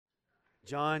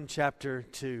John chapter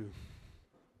 2.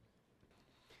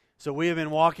 So we have been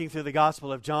walking through the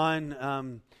Gospel of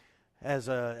John as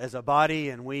a body,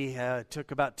 and we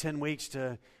took about 10 weeks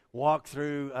to walk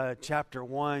through chapter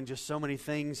 1, just so many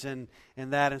things in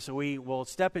that. And so we will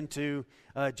step into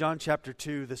John chapter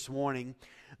 2 this morning.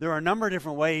 There are a number of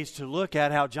different ways to look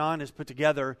at how John has put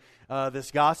together this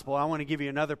Gospel. I want to give you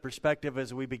another perspective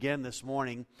as we begin this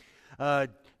morning.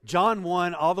 John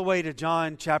 1 all the way to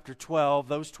John chapter 12,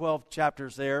 those 12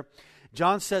 chapters there,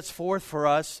 John sets forth for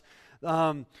us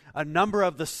a number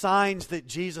of the signs that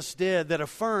Jesus did that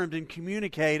affirmed and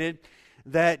communicated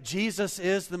that Jesus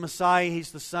is the Messiah.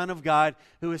 He's the Son of God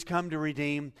who has come to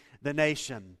redeem the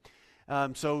nation.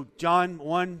 So John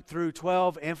 1 through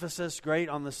 12, emphasis great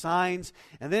on the signs.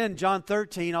 And then John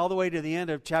 13 all the way to the end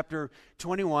of chapter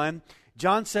 21,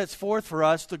 John sets forth for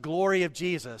us the glory of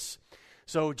Jesus.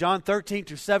 So John 13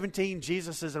 through 17,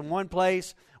 Jesus is in one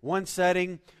place, one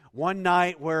setting, one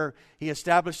night where he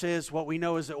establishes what we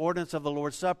know as the ordinance of the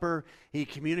Lord's Supper. He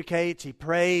communicates, he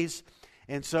prays.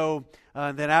 And so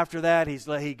then after that,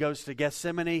 he goes to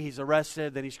Gethsemane, he's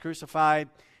arrested, then he's crucified,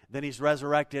 then he's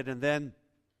resurrected, and then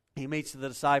he meets the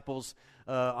disciples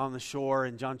on the shore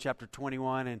in John chapter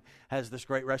 21 and has this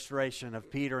great restoration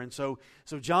of Peter. And so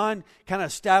John kind of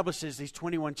establishes these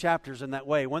 21 chapters in that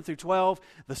way. 1 through 12,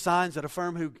 the signs that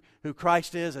affirm who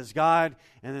Christ is as God.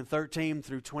 And then 13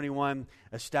 through 21,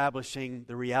 establishing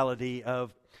the reality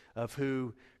of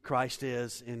who Christ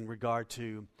is in regard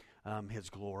to his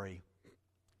glory.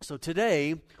 So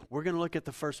today, we're going to look at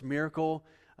the first miracle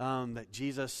that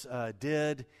Jesus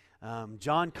did.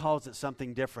 John calls it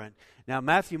something different. Now,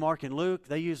 Matthew, Mark, and Luke,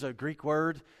 they use a Greek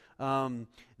word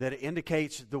that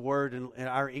indicates the word, in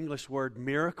our English word,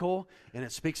 miracle, and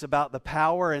it speaks about the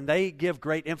power, and they give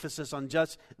great emphasis on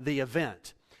just the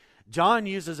event. John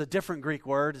uses a different Greek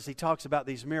word as he talks about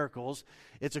these miracles.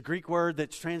 It's a Greek word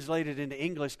that's translated into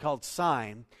English called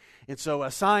sign. And so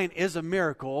a sign is a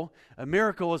miracle. A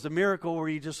miracle is a miracle where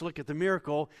you just look at the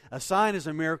miracle. A sign is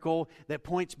a miracle that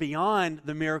points beyond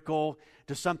the miracle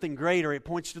to something greater. It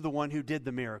points to the one who did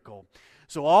the miracle.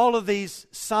 So all of these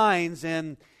signs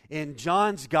in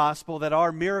John's gospel that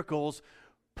are miracles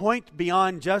point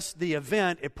beyond just the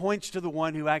event. It points to the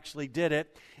one who actually did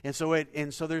it. And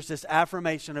so there's this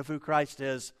affirmation of who Christ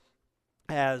is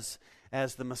as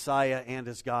the Messiah and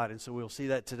as God. And so we'll see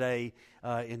that today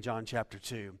in John chapter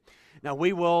 2. Now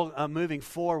we will, moving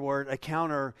forward,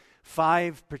 encounter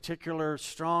 5 particular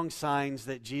strong signs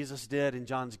that Jesus did in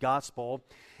John's gospel.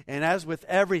 And as with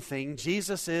everything,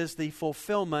 Jesus is the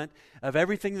fulfillment of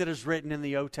everything that is written in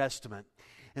the Old Testament.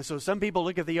 And so some people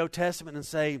look at the Old Testament and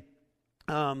say,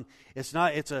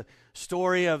 it's a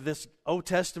story of this Old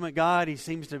Testament God. He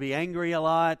seems to be angry a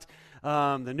lot.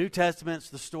 The New Testament's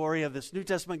the story of this New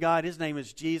Testament God. His name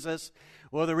is Jesus.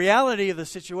 Well, the reality of the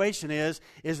situation is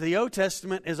the Old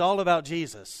Testament is all about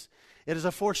Jesus. It is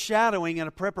a foreshadowing and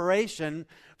a preparation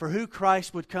for who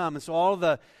Christ would come. And so all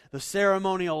the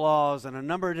ceremonial laws and a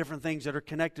number of different things that are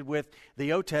connected with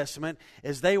the Old Testament,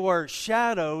 as they were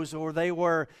shadows or they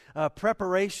were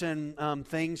preparation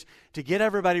things to get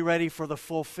everybody ready for the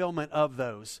fulfillment of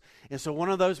those. And so one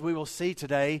of those we will see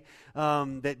today,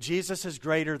 that Jesus is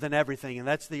greater than everything. And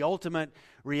that's the ultimate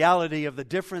reality of the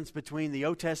difference between the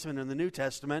Old Testament and the New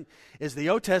Testament. Is the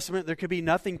Old Testament, there could be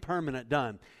nothing permanent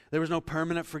done. There was no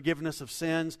permanent forgiveness of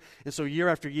sins. And so year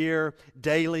after year,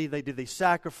 daily, they did these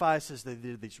sacrifices, they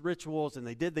did these rituals, and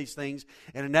they did these things.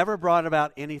 And it never brought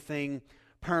about anything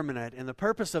permanent. And the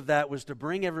purpose of that was to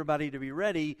bring everybody to be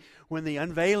ready when the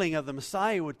unveiling of the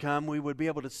Messiah would come. We would be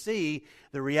able to see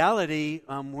the reality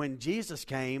when Jesus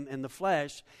came in the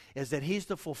flesh, is that he's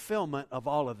the fulfillment of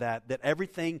all of that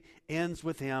everything ends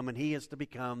with him and he is to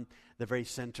become the very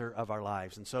center of our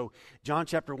lives. And so John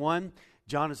chapter 1,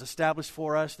 John has established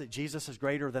for us that Jesus is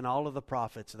greater than all of the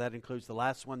prophets. That includes the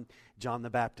last one, John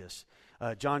the Baptist.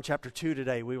 John chapter 2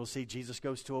 today, we will see Jesus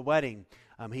goes to a wedding.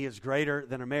 He is greater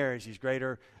than a marriage. He's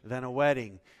greater than a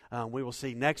wedding. We will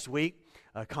see next week,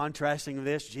 contrasting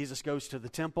this, Jesus goes to the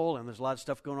temple, and there's a lot of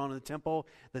stuff going on in the temple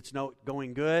that's not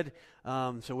going good.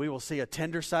 So we will see a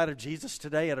tender side of Jesus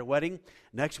today at a wedding.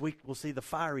 Next week, we'll see the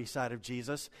fiery side of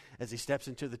Jesus as he steps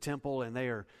into the temple, and they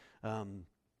are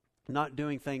not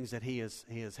doing things that he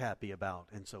is happy about.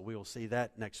 And so we will see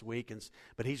that next week.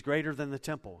 But he's greater than the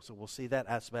temple, so we'll see that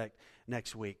aspect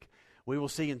next week. We will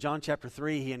see in John chapter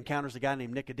 3, he encounters a guy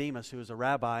named Nicodemus who is a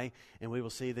rabbi, and we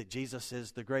will see that Jesus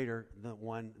is the greater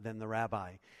one than the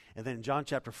rabbi. And then in John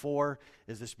chapter 4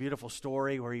 is this beautiful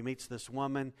story where he meets this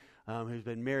woman who's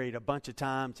been married a bunch of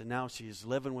times, and now she's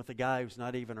living with a guy who's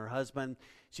not even her husband.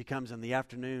 She comes in the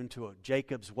afternoon to a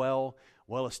Jacob's well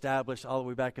well established all the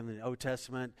way back in the Old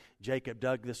Testament. Jacob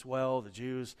dug this well. The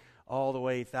Jews, all the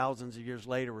way thousands of years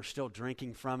later, were still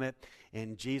drinking from it.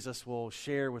 And Jesus will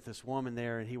share with this woman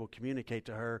there, and he will communicate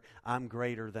to her, I'm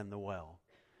greater than the well.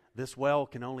 This well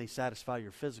can only satisfy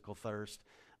your physical thirst,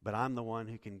 but I'm the one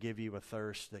who can give you a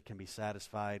thirst that can be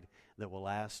satisfied, that will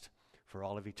last for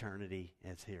all of eternity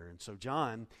as here. And so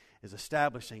John is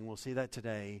establishing, we'll see that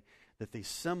today, that these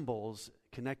symbols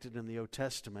connected in the Old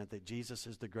Testament, that Jesus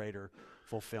is the greater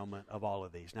fulfillment of all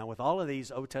of these. Now, with all of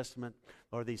these Old Testament,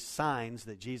 or these signs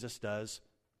that Jesus does,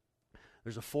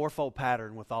 there's a fourfold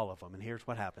pattern with all of them, and here's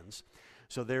what happens.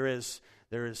 So there is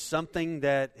something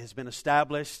that has been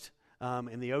established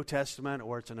in the Old Testament,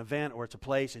 or it's an event, or it's a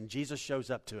place, and Jesus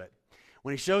shows up to it.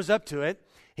 When he shows up to it,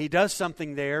 he does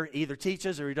something there, either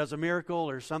teaches or he does a miracle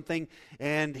or something,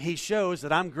 and he shows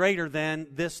that I'm greater than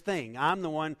this thing. I'm the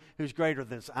one who's greater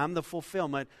than this. I'm the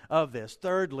fulfillment of this.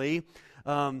 Thirdly,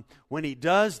 when he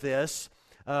does this,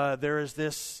 there is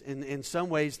this, in some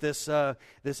ways, this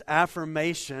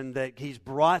affirmation that he's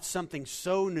brought something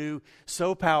so new,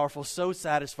 so powerful, so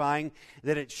satisfying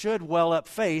that it should well up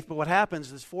faith. But what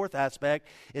happens, this fourth aspect,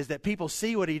 is that people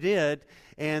see what he did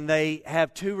and they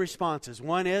have two responses.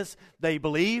 One is they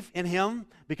believe in him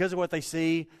because of what they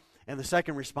see, and the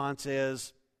second response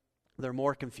is they're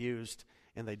more confused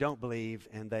and they don't believe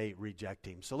and they reject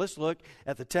him. So let's look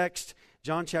at the text,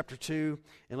 John chapter 2,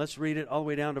 and let's read it all the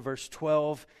way down to verse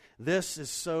 12. This is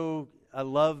so, I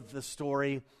love the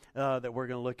story that we're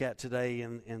going to look at today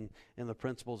and the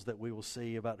principles that we will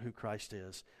see about who Christ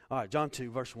is. All right, John 2,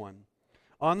 verse 1.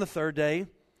 On the third day,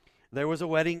 there was a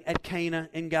wedding at Cana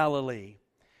in Galilee,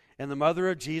 and the mother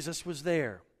of Jesus was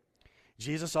there.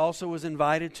 Jesus also was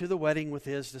invited to the wedding with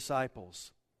his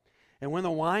disciples. And when the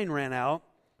wine ran out,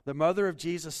 the mother of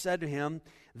Jesus said to him,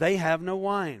 "They have no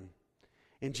wine."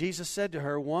 And Jesus said to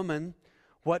her, "Woman,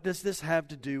 what does this have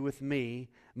to do with me?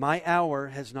 My hour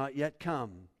has not yet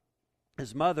come."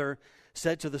 His mother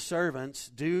said to the servants,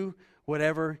 "Do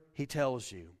whatever he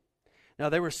tells you." Now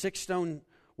there were 6 stone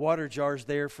water jars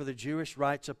there for the Jewish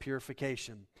rites of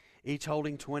purification, each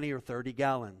holding 20 or 30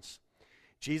 gallons.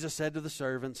 Jesus said to the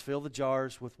servants, "Fill the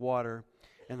jars with water,"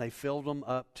 and they filled them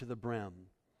up to the brim.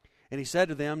 And he said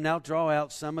to them, "Now draw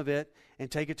out some of it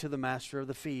and take it to the master of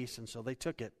the feast." And so they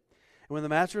took it. And when the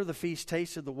master of the feast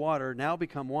tasted the water, now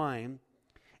become wine,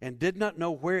 and did not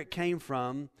know where it came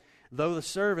from, though the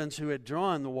servants who had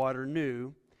drawn the water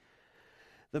knew,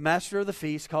 the master of the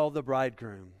feast called the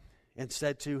bridegroom and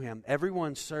said to him,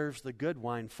 "Everyone serves the good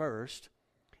wine first,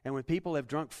 and when people have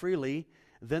drunk freely,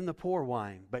 then the poor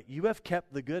wine. But you have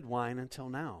kept the good wine until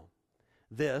now."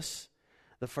 This,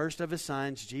 the first of his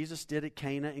signs, Jesus did at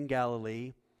Cana in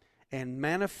Galilee, and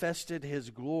manifested his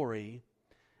glory,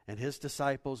 and his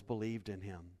disciples believed in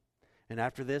him. And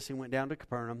after this, he went down to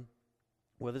Capernaum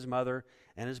with his mother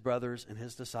and his brothers and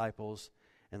his disciples,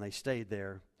 and they stayed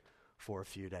there for a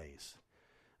few days.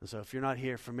 And so if you're not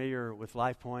here familiar with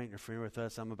Life Point or familiar with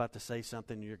us, I'm about to say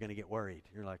something and you're going to get worried.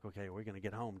 You're like, okay, we're going to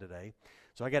get home today.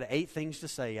 So I got 8 things to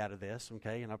say out of this,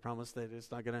 okay? And I promise that it's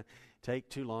not going to take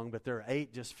too long, but there are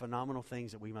 8 just phenomenal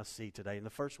things that we must see today. And the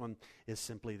first one is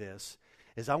simply this,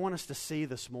 is I want us to see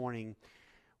this morning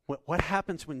what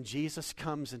happens when Jesus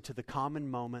comes into the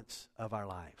common moments of our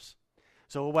lives.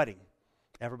 So a wedding.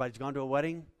 Everybody's gone to a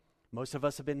wedding. Most of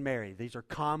us have been married. These are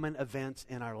common events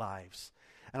in our lives.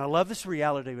 And I love this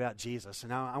reality about Jesus.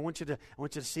 And I want you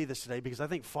to see this today, because I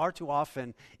think far too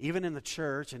often, even in the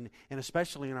church and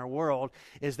especially in our world,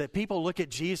 is that people look at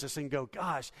Jesus and go,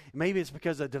 gosh, maybe it's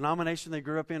because of the denomination they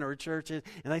grew up in or churches,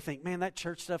 and they think, man, that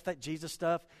church stuff, that Jesus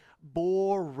stuff,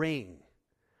 boring.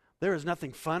 There is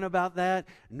nothing fun about that.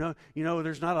 No,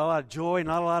 there's not a lot of joy,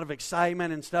 not a lot of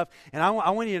excitement and stuff. And I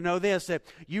want you to know this, that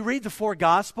you read the 4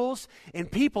 Gospels, and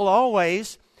people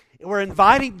always were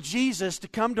inviting Jesus to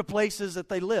come to places that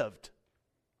they lived.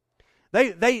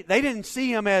 They didn't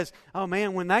see him as, oh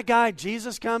man, when that guy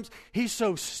Jesus comes, he's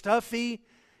so stuffy.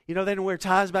 They didn't wear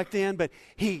ties back then, but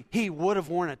he would have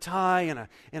worn a tie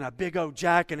and a big old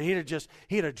jacket, and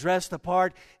he'd have dressed the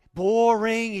part.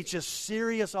 Boring, he's just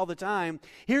serious all the time.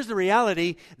 Here's the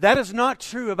reality, that is not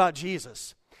true about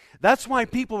Jesus. That's why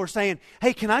people were saying,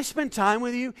 hey, can I spend time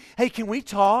with you? Hey, can we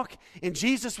talk? And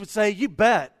Jesus would say, you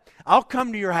bet. I'll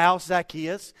come to your house,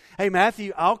 Zacchaeus. Hey,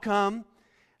 Matthew, I'll come.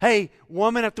 Hey,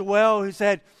 woman at the well who's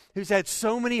had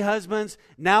so many husbands,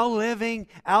 now living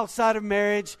outside of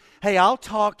marriage. Hey, I'll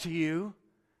talk to you.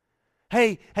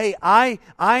 Hey,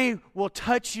 I will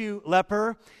touch you,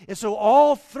 leper. And so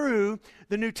all through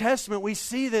the New Testament, we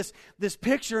see this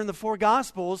picture in the 4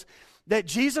 Gospels that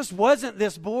Jesus wasn't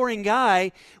this boring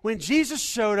guy. When Jesus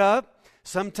showed up,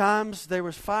 sometimes there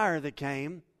was fire that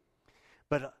came.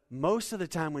 But most of the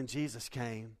time when Jesus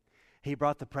came, he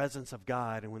brought the presence of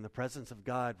God. And when the presence of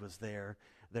God was there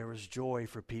was joy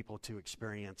for people to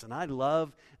experience. And I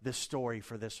love this story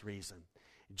for this reason.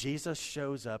 Jesus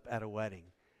shows up at a wedding.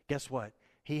 Guess what?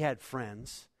 He had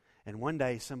friends. And one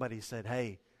day somebody said,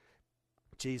 hey,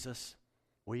 Jesus,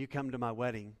 will you come to my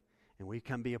wedding? And will you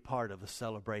come be a part of the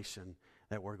celebration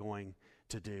that we're going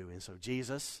to do? And so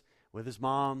Jesus, with his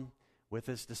mom, with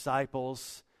his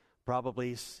disciples,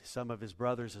 probably some of his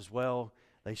brothers as well,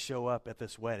 they show up at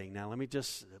this wedding. Now, let me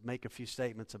just make a few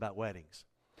statements about weddings.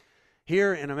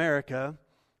 Here in America,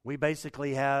 we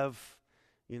basically have,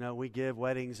 we give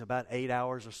weddings about 8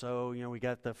 hours or so. We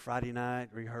got the Friday night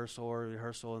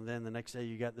rehearsal, and then the next day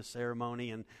you got the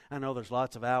ceremony. And I know there's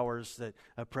lots of hours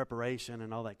of preparation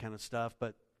and all that kind of stuff,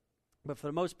 but for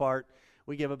the most part,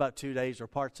 we give about 2 days or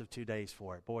parts of 2 days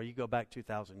for it. Boy, you go back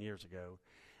 2,000 years ago,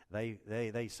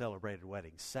 they celebrated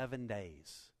weddings 7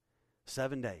 days.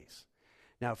 7 days.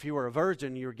 Now, if you were a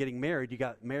virgin, you were getting married, you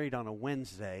got married on a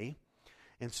Wednesday.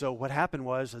 And so what happened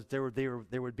was there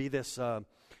would be this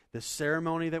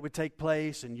ceremony that would take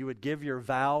place, and you would give your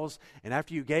vows. And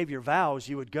after you gave your vows,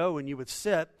 you would go and you would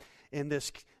sit in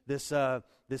this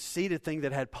seated thing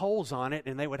that had poles on it,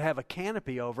 and they would have a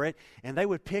canopy over it, and they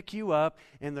would pick you up,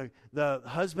 and the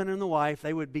husband and the wife,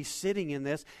 they would be sitting in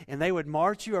this, and they would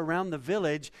march you around the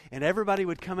village, and everybody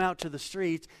would come out to the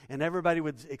streets, and everybody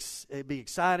would be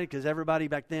excited because everybody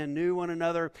back then knew one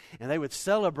another, and they would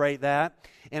celebrate that.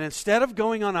 And instead of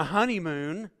going on a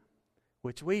honeymoon,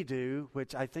 which we do,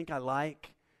 which I think I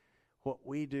like what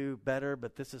we do better,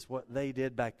 but this is what they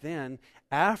did back then,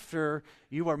 after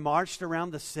you were marched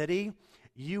around the city,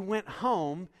 you went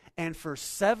home, and for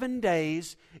 7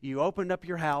 days, you opened up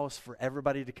your house for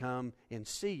everybody to come and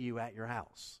see you at your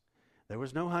house. There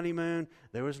was no honeymoon,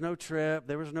 there was no trip,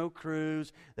 there was no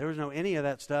cruise, there was no any of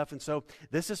that stuff. And so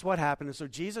this is what happened. And so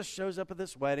Jesus shows up at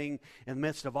this wedding in the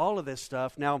midst of all of this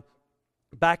stuff. Now,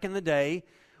 back in the day,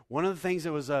 one of the things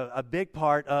that was a big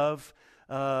part of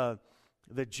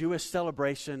the Jewish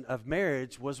celebration of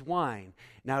marriage was wine.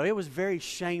 Now, it was very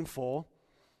shameful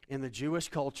in the Jewish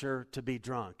culture to be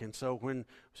drunk. And so when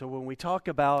we talk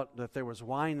about that there was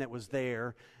wine that was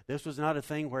there, this was not a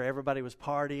thing where everybody was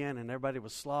partying and everybody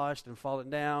was sloshed and falling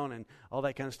down and all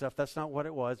that kind of stuff. That's not what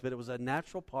it was, but it was a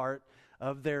natural part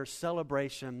of their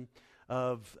celebration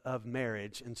of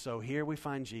marriage. And so here we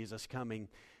find Jesus coming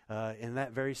in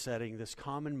that very setting, this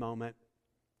common moment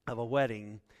of a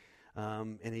wedding,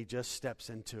 and he just steps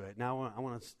into it. Now I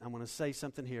want to say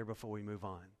something here before we move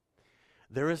on.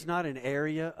 There is not an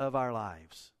area of our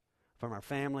lives, from our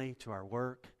family to our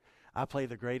work. I play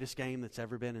the greatest game that's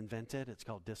ever been invented. It's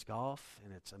called disc golf,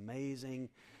 and it's amazing.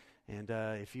 And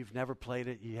if you've never played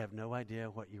it, you have no idea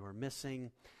what you are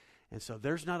missing. And so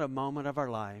there's not a moment of our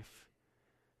life,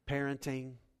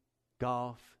 parenting,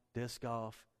 golf, disc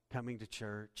golf, coming to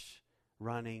church,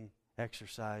 running,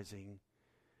 exercising,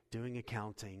 doing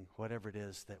accounting, whatever it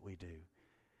is that we do.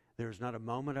 There's not a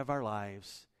moment of our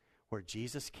lives where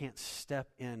Jesus can't step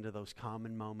into those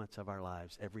common moments of our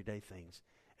lives, everyday things,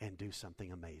 and do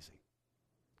something amazing,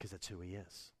 because that's who he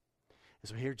is. And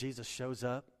so here Jesus shows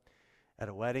up at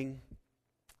a wedding,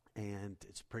 and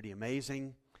it's pretty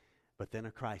amazing, but then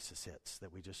a crisis hits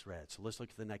that we just read. So let's look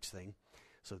at the next thing.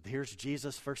 So here's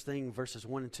Jesus, first thing, verses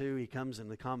 1 and 2. He comes in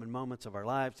the common moments of our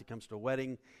lives. He comes to a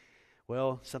wedding.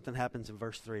 Well, something happens in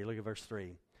verse 3. Look at verse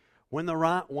 3. When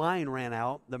the wine ran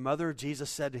out, the mother of Jesus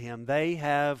said to him, "They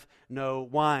have no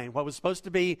wine." What was supposed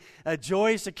to be a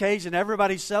joyous occasion,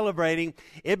 everybody celebrating,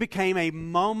 it became a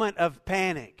moment of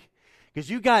panic. Because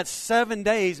you got 7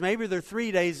 days, maybe they're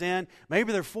 3 days in,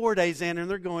 maybe they're 4 days in, and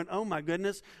they're going, oh my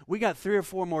goodness, we got 3 or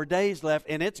 4 more days left,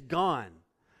 and it's gone.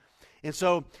 And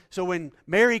so when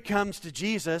Mary comes to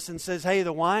Jesus and says, hey,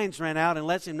 the wine's ran out, and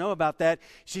lets him know about that,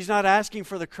 she's not asking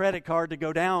for the credit card to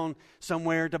go down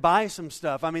somewhere to buy some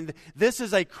stuff. I mean, this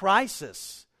is a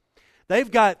crisis.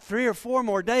 They've got 3 or 4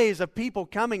 more days of people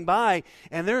coming by,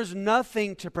 and there's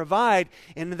nothing to provide.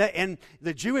 And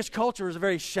the Jewish culture is a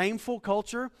very shameful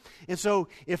culture. And so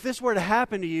if this were to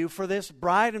happen to you, for this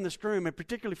bride and this groom, and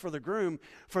particularly for the groom,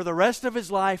 for the rest of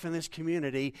his life in this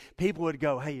community, people would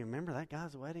go, hey, you remember that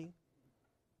guy's wedding?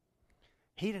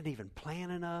 He didn't even plan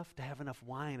enough to have enough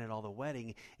wine at all the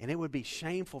wedding, and it would be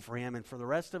shameful for him. And for the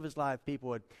rest of his life, people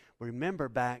would remember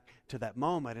back to that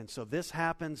moment. And so this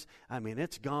happens. I mean,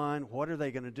 it's gone. What are they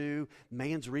going to do?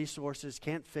 Man's resources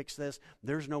can't fix this.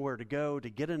 There's nowhere to go to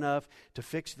get enough to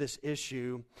fix this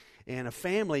issue. And a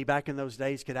family back in those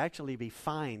days could actually be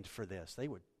fined for this.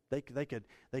 They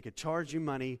could charge you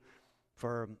money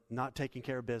for not taking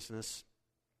care of business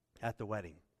at the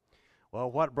wedding.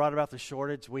 Well, what brought about the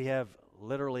shortage? We have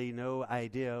literally no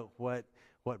idea what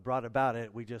brought about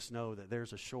it. We just know that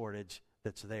there's a shortage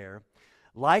that's there.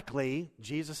 Likely,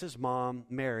 Jesus' mom,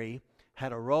 Mary,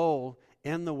 had a role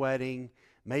in the wedding.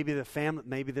 Maybe the family,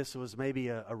 maybe this was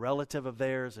a relative of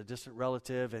theirs, a distant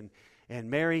relative, and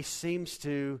Mary seems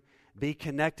to be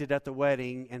connected at the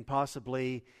wedding and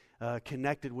possibly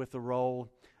connected with the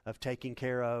role of taking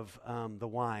care of the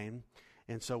wine.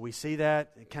 And so we see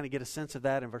that, and kind of get a sense of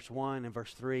that in verse 1 and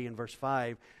verse 3 and verse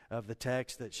 5 of the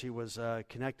text, that she was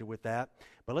connected with that.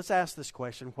 But let's ask this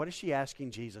question. What is she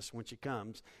asking Jesus when she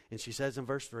comes? And she says in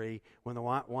verse 3, when the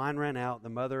wine ran out, the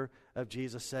mother of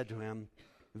Jesus said to him,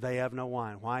 they have no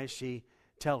wine. Why is she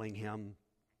telling him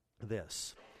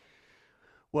this?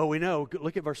 Well, we know,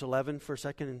 look at verse 11 for a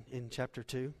second in chapter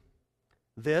 2.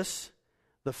 This,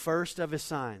 the first of his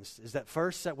signs. Is that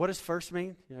first? What does first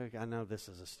mean? I know this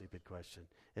is a stupid question.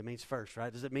 It means first,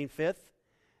 right? Does it mean fifth?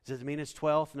 Does it mean it's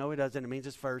 12th? No, it doesn't. It means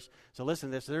it's first. So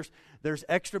listen to this. There's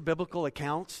extra biblical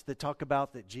accounts that talk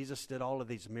about that Jesus did all of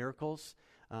these miracles.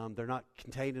 They're not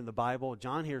contained in the Bible.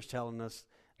 John here is telling us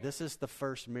this is the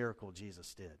first miracle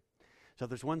Jesus did. So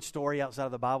there's one story outside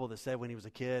of the Bible that said when he was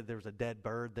a kid, there was a dead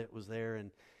bird that was there,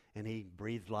 and he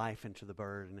breathed life into the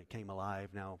bird, and it came alive.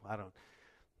 Now,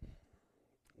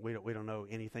 we don't know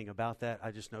anything about that. I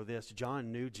just know this.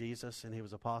 John knew Jesus, and he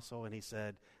was apostle, and he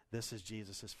said, this is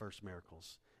Jesus' first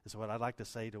miracles. And so what I'd like to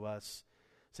say to us,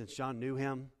 since John knew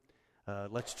him,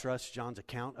 let's trust John's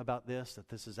account about this, that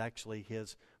this is actually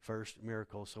his first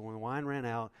miracle. So when the wine ran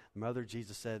out, the mother of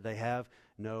Jesus said, they have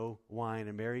no wine.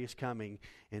 And Mary is coming,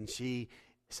 and she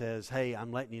says, hey,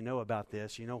 I'm letting you know about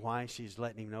this. You know why she's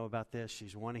letting him know about this?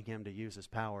 She's wanting him to use his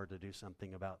power to do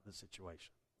something about the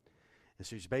situation. And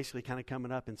so she's basically kind of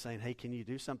coming up and saying, hey, can you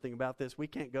do something about this? We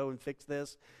can't go and fix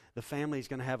this. The family's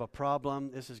going to have a problem.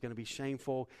 This is going to be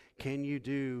shameful. Can you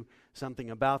do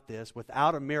something about this?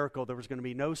 Without a miracle, there was going to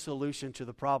be no solution to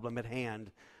the problem at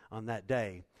hand on that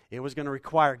day. It was going to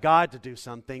require God to do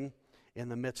something in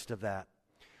the midst of that.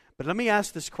 But let me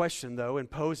ask this question, though, and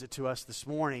pose it to us this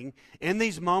morning. In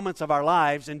these moments of our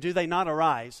lives, and do they not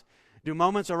arise? Do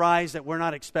moments arise that we're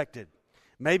not expected?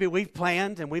 Maybe we've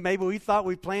planned, and maybe we thought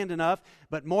we planned enough,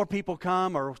 but more people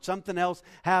come or something else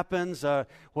happens,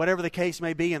 whatever the case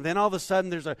may be, and then all of a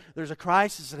sudden there's a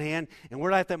crisis at hand, and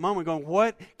we're at that moment going,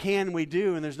 what can we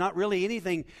do? And there's not really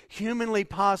anything humanly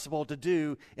possible to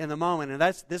do in the moment, and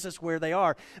this is where they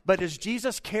are. But does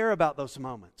Jesus care about those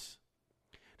moments?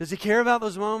 Does he care about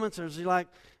those moments, or is he like,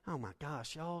 oh my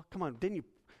gosh, y'all, come on, you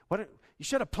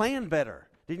should have planned better.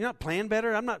 Did you not plan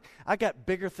better? I got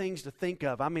bigger things to think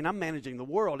of. I mean, I'm managing the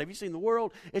world. Have you seen the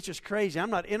world? It's just crazy.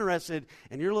 I'm not interested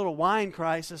in your little wine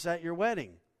crisis at your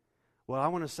wedding. Well, I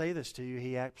want to say this to you.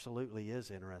 He absolutely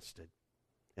is interested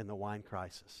in the wine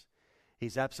crisis.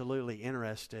 He's absolutely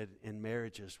interested in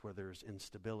marriages where there's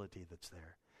instability that's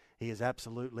there. He is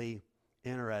absolutely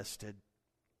interested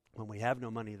when we have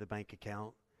no money in the bank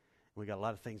account. We got a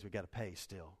lot of things we got to pay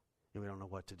still, and we don't know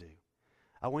what to do.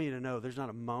 I want you to know there's not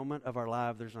a moment of our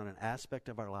life, there's not an aspect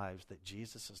of our lives that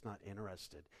Jesus is not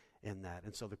interested in that.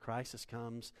 And so the crisis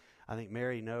comes. I think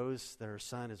Mary knows that her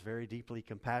son is very deeply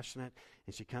compassionate,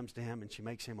 and she comes to him and she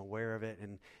makes him aware of it.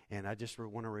 And I just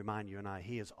want to remind you and I,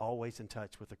 he is always in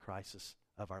touch with the crisis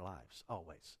of our lives,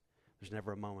 always. There's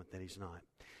never a moment that he's not.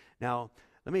 Now,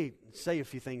 let me say a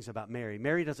few things about Mary.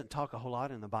 Mary doesn't talk a whole lot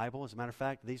in the Bible. As a matter of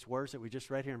fact, these words that we just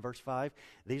read here in verse 5,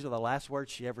 these are the last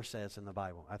words she ever says in the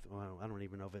Bible. I don't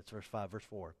even know if it's verse 5, verse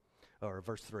 4, or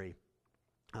verse 3.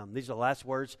 These are the last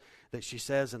words that she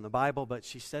says in the Bible, but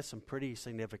she says some pretty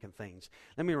significant things.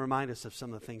 Let me remind us of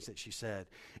some of the things that she said.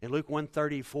 In Luke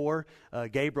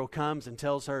 1:34, Gabriel comes and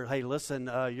tells her, hey, listen,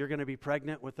 you're going to be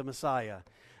pregnant with the Messiah.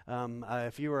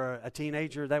 If you were a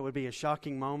teenager, that would be a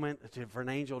shocking moment for an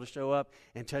angel to show up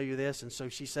and tell you this. And so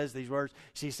she says these words.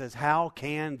 She says, how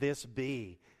can this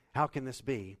be? How can this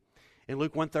be? In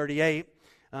Luke 1:38,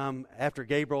 after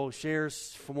Gabriel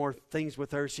shares for more things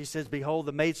with her, she says, behold,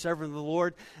 the maidservant of the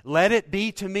Lord, let it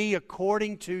be to me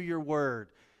according to your word.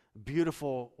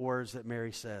 Beautiful words that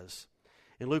Mary says.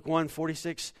 In Luke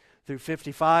 1:46 through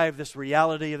 55, this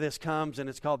reality of this comes, and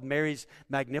it's called Mary's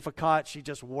Magnificat. She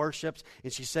just worships,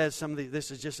 and she says this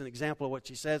is just an example of what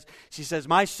she says. She says,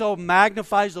 my soul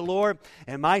magnifies the Lord,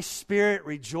 and my spirit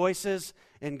rejoices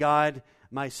in God,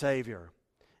 my Savior.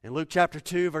 In Luke chapter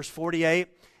 2, verse 48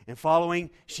 and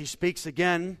following, she speaks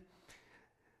again.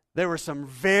 There were some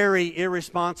very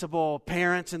irresponsible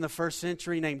parents in the first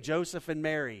century named Joseph and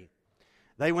Mary.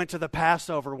 They went to the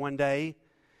Passover one day,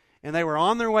 and they were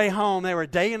on their way home. They were a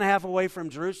day and a half away from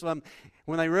Jerusalem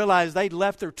when they realized they'd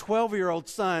left their 12-year-old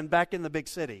son back in the big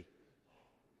city.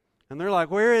 And they're like,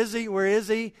 where is he? Where is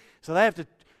he? So they have to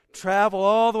travel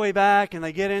all the way back, and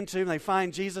they get into, and they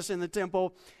find Jesus in the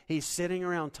temple. He's sitting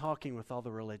around talking with all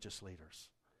the religious leaders.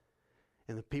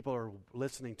 And the people are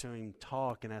listening to him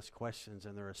talk and ask questions,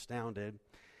 and they're astounded.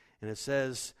 And it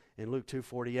says in Luke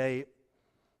 2:48,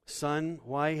 "Son,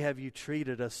 why have you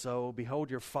treated us so? Behold,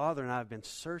 your father and I have been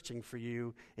searching for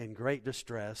you in great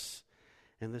distress."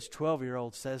 And this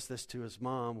 12-year-old says this to his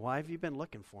mom, "Why have you been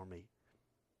looking for me?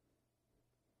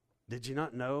 Did you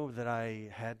not know that I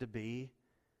had to be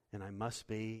and I must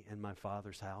be in my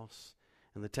Father's house?"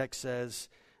 And the text says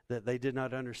that they did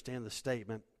not understand the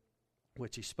statement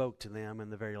which he spoke to them.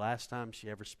 And the very last time she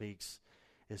ever speaks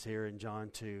is here in John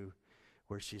 2,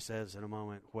 where she says in a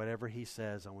moment, "Whatever he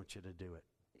says, I want you to do it."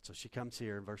 So she comes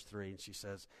here in verse 3 and she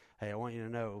says, "Hey, I want you to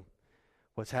know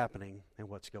what's happening and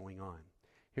what's going on."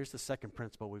 Here's the second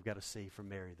principle we've got to see from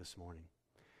Mary this morning.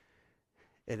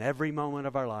 In every moment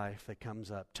of our life that comes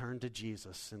up, turn to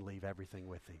Jesus and leave everything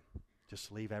with him.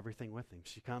 Just leave everything with him.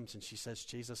 She comes and she says,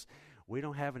 "Jesus, we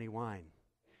don't have any wine."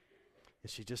 And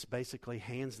she just basically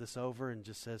hands this over and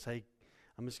just says, "Hey,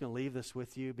 I'm just going to leave this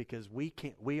with you because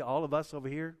all of us over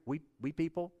here, we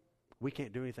people, we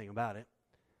can't do anything about it.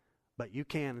 But you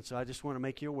can, and so I just want to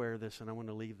make you aware of this, and I want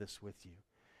to leave this with you."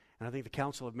 And I think the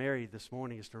counsel of Mary this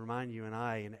morning is to remind you and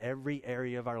I in every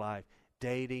area of our life,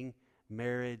 dating,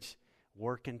 marriage,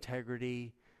 work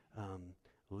integrity,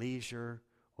 leisure,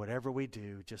 whatever we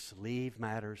do, just leave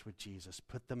matters with Jesus.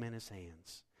 Put them in his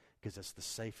hands because it's the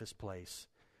safest place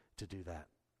to do that.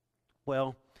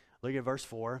 Well, look at verse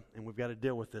 4, and we've got to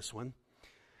deal with this one.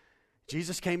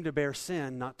 Jesus came to bear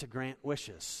sin, not to grant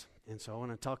wishes. And so I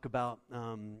want to talk about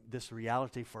this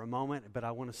reality for a moment, but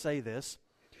I want to say this.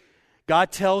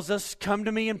 God tells us, "Come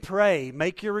to me and pray.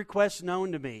 Make your requests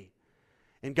known to me."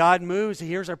 And God moves. He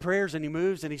hears our prayers, and he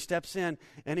moves, and he steps in,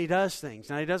 and he does things.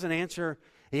 Now, he doesn't answer.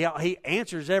 He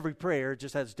answers every prayer,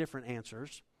 just has different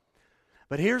answers.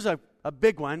 But here's a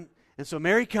big one. And so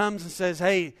Mary comes and says,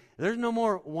 "Hey, there's no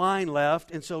more wine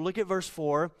left." And so look at verse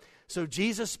 4. So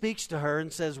Jesus speaks to her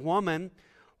and says, "Woman,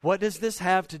 what does this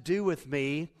have to do with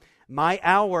me? My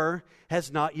hour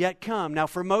has not yet come." Now,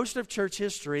 for most of church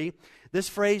history, this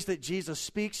phrase that Jesus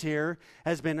speaks here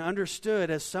has been understood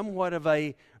as somewhat of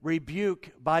a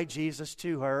rebuke by Jesus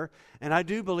to her. And I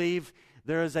do believe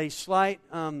there is a slight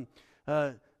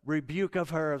rebuke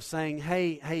of her of saying,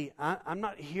 hey, I'm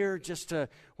not here just to,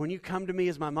 when you come to me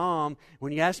as my mom,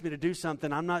 when you ask me to do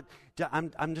something, I'm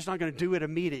just not going to do it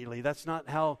immediately. That's not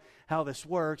how this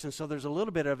works. And so there's a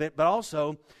little bit of it. But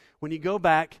also, when you go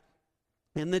back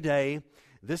in the day,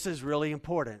 this is really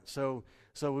important. So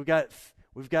we've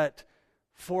got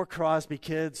 4 Crosby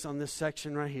kids on this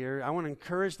section right here. I want to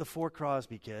encourage the 4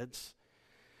 Crosby kids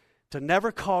to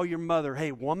never call your mother,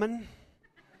 "Hey, woman."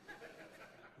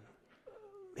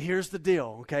 Here's the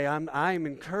deal, okay? I'm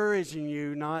encouraging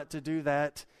you not to do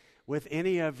that with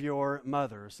any of your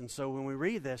mothers. And so when we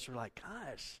read this, you're like,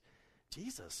 gosh,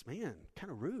 Jesus, man, kind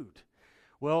of rude.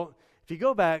 Well, if you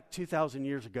go back 2,000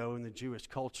 years ago in the Jewish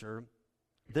culture,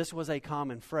 this was a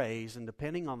common phrase, and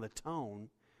depending on the tone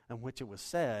in which it was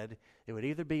said, it would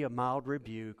either be a mild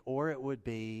rebuke or it would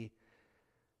be,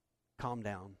 "Calm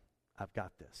down, I've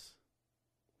got this.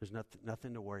 There's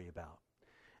nothing to worry about."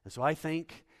 And so I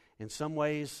think in some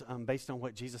ways, based on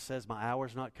what Jesus says, "My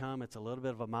hour's not come," it's a little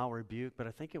bit of a mild rebuke, but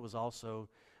I think it was also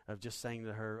of just saying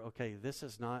to her, okay, this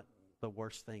is not the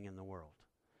worst thing in the world.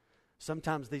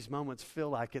 Sometimes these moments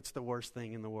feel like it's the worst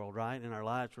thing in the world, right? In our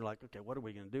lives, we're like, okay, what are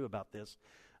we going to do about this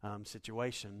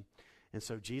situation? And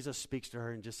so Jesus speaks to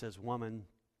her and just says, "Woman,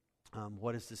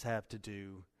 what does this have to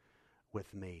do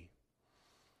with me?"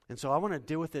 And so I want to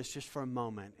deal with this just for a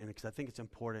moment, and because I think it's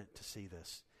important to see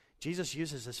this. Jesus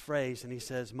uses this phrase, and he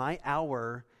says, "My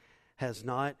hour has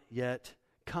not yet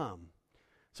come."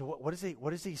 So what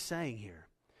is he saying here?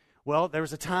 Well, there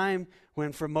was a time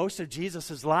when for most of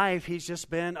Jesus' life, he's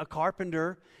just been a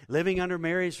carpenter living under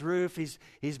Mary's roof.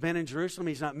 He's been in Jerusalem.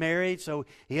 He's not married, so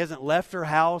he hasn't left her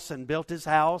house and built his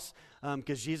house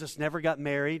because Jesus never got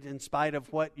married, in spite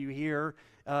of what you hear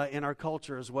in our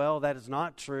culture as well. That is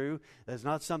not true. That is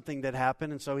not something that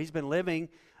happened. And so he's been living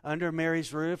under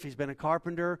Mary's roof. He's been a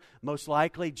carpenter. Most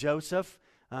likely Joseph,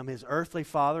 his earthly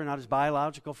father, not his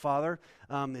biological father,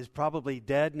 is probably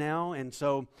dead now. And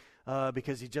so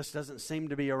because he just doesn't seem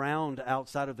to be around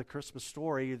outside of the Christmas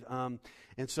story.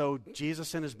 And so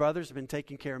Jesus and his brothers have been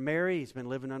taking care of Mary. He's been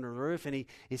living under the roof. And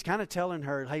he's kind of telling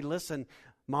her, "Hey, listen,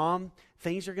 Mom,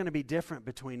 things are going to be different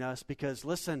between us because,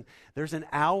 listen, there's an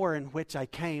hour in which I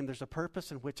came. There's a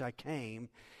purpose in which I came.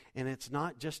 And it's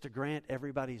not just to grant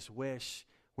everybody's wish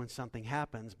when something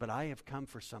happens, but I have come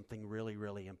for something really,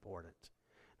 really important."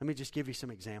 Let me just give you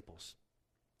some examples.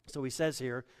 So he says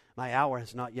here, my hour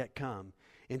has not yet come.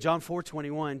 In John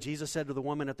 4:21, Jesus said to the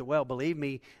woman at the well, believe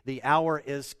me, the hour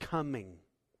is coming.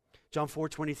 John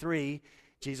 4:23,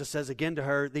 Jesus says again to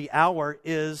her, the hour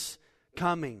is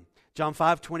coming. John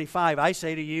 5:25, I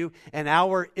say to you, an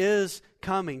hour is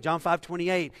coming. John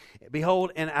 5:28,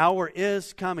 behold, an hour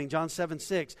is coming. John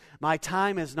 7:6, my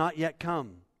time has not yet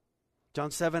come. John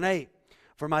 7:8,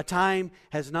 for my time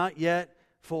has not yet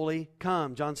fully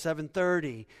come. John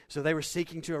 7:30. So they were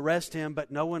seeking to arrest him,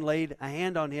 but no one laid a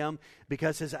hand on him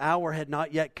because his hour had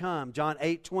not yet come. John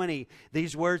 8:20.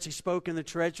 These words he spoke in the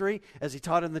treasury as he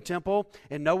taught in the temple,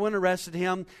 and no one arrested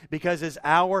him because his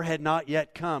hour had not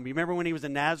yet come. You remember when he was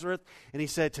in Nazareth and he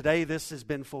said, today this has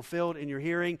been fulfilled in your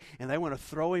hearing, and they want to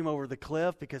throw him over the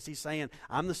cliff because he's saying,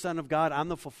 I'm the Son of God, I'm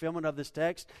the fulfillment of this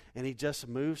text, and he just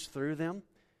moves through them.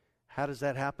 How does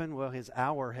that happen? Well, his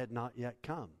hour had not yet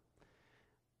come.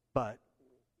 But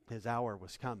his hour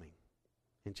was coming.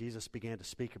 And Jesus began to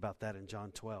speak about that in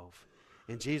John 12.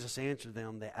 And Jesus answered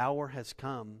them, the hour has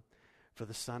come for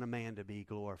the Son of Man to be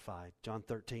glorified. John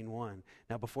 13:1.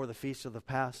 Now before the feast of the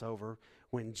Passover,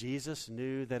 when Jesus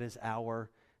knew that his hour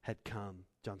had come.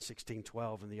 John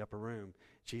 16:12 in the upper room.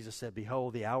 Jesus said,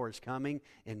 behold, the hour is coming.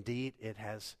 Indeed, it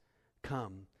has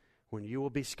come, when you will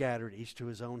be scattered, each to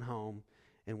his own home,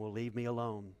 and will leave me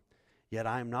alone. Yet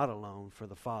I am not alone, for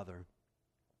the Father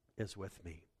is with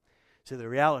me. So the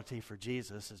reality for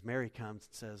Jesus is Mary comes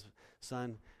and says,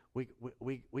 son, we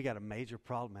got a major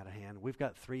problem at hand. We've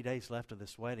got 3 days left of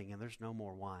this wedding and there's no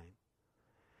more wine.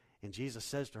 And Jesus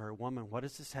says to her, woman, what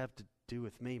does this have to do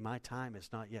with me? My time has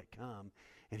not yet come.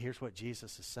 And here's what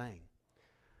Jesus is saying.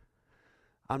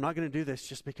 I'm not going to do this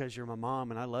just because you're my mom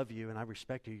and I love you and I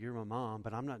respect you. You're my mom,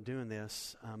 but I'm not doing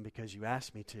this because you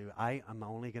asked me to. I'm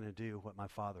only going to do what my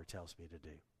Father tells me to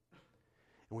do.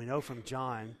 And we know from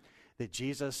John that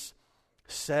Jesus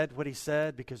said what he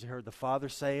said because he heard the Father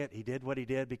say it. He did what he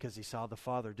did because he saw the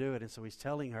Father do it. And so he's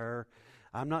telling her,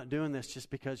 I'm not doing this just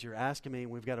because you're asking me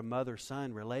and we've got a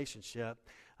mother-son relationship.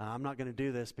 I'm not going to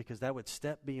do this because that would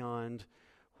step beyond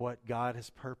what God has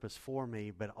purposed for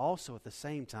me. But also at the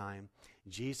same time,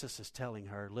 Jesus is telling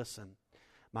her, listen,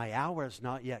 my hour has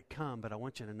not yet come, but I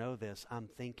want you to know this. I'm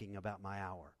thinking about my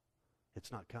hour.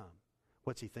 It's not come.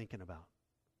 What's he thinking about?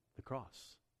 The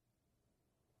cross.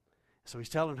 So he's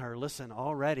telling her, listen,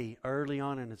 already early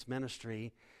on in his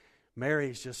ministry,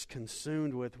 Mary's just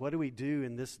consumed with what do we do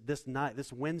in this night,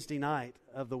 this Wednesday night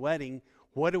of the wedding?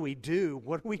 What do we do?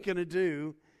 What are we going to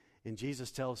do? And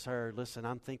Jesus tells her, listen,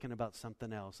 I'm thinking about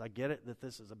something else. I get it that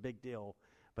this is a big deal,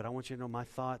 but I want you to know my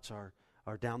thoughts are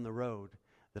down the road,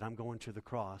 that I'm going to the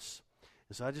cross.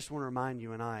 And so I just want to remind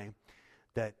you and I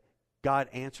that God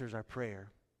answers our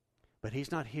prayer, but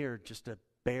he's not here just to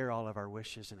bear all of our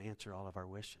wishes and answer all of our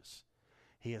wishes.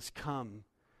 He has come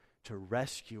to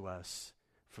rescue us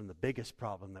from the biggest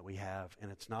problem that we have,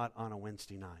 and it's not on a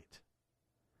Wednesday night.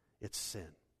 It's sin.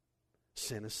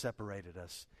 Sin has separated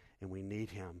us, and we need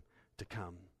him to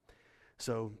come.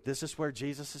 So this is where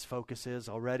Jesus' focus is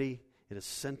already. It is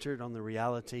centered on the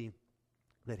reality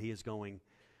that he is going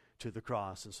to the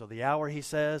cross. And so the hour, he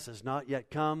says, has not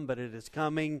yet come, but it is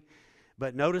coming.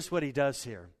 But notice what he does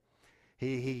here.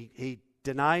 He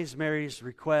denies Mary's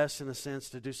request, in a sense,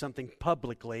 to do something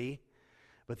publicly,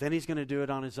 but then he's going to do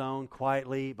it on his own,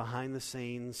 quietly, behind the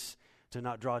scenes, to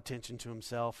not draw attention to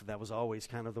himself. That was always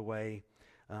kind of the way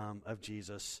of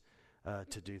Jesus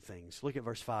to do things. Look at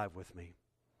verse 5 with me.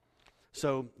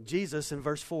 So Jesus, in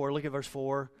verse 4, look at verse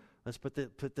 4. Let's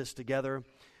put this together.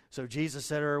 So Jesus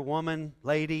said to her, woman,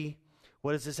 lady,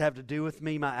 what does this have to do with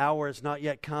me? My hour has not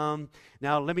yet come.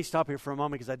 Now, let me stop here for a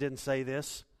moment because I didn't say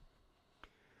this.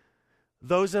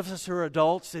 Those of us who are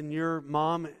adults and your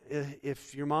mom,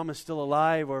 if your mom is still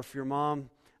alive or if your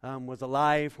mom was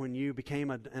alive when you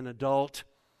became an adult,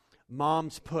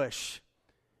 moms push.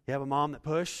 You have a mom that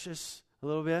pushes a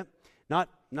little bit?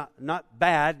 Not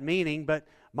bad meaning, but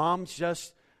moms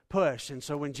just push. And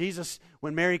so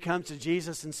when Mary comes to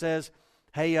Jesus and says,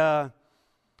 hey,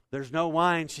 there's no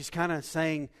wine, she's kind of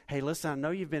saying, hey, listen, I know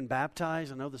you've been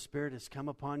baptized. I know the Spirit has come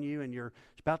upon you and you're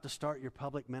about to start your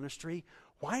public ministry.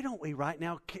 Why don't we right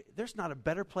now, there's not a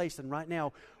better place than right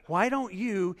now, why don't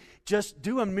you just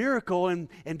do a miracle and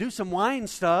do some wine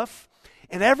stuff,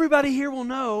 and everybody here will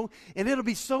know, and it'll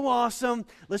be so awesome.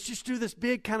 Let's just do this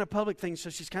big kind of public thing. So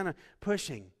she's kind of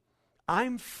pushing.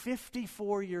 I'm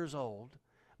 54 years old.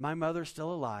 My mother's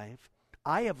still alive.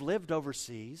 I have lived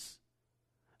overseas,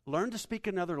 learned to speak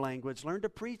another language, learned to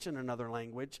preach in another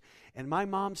language, and my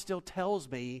mom still tells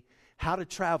me how to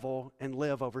travel and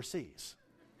live overseas.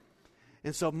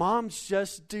 And so moms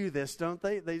just do this, don't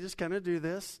they? They just kind of do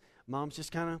this. Moms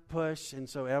just kind of push, and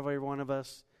so every one of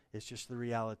us It's just the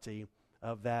reality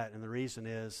of that. And the reason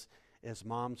is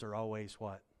moms are always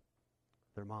what?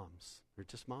 They're moms. They're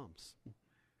just moms.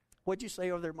 What'd you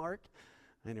say over there, Mark?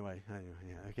 Anyway,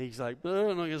 yeah. Okay, he's like, I'm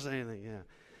not going to say anything.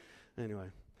 Yeah. Anyway.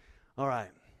 All right.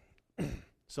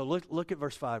 So look at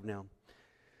verse 5 now.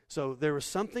 So there was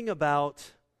something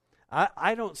about,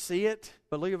 I don't see it,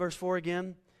 but look at verse 4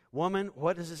 again. Woman,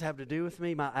 what does this have to do with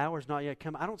me? My hour's not yet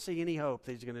come. I don't see any hope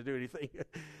that he's going to do anything.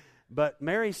 But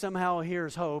Mary somehow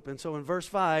hears hope. And so in verse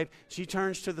 5, she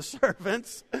turns to the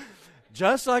servants,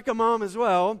 just like a mom as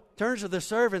well, turns to the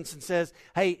servants and says,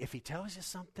 hey, if he tells you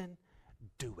something,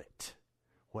 do it.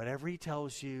 Whatever he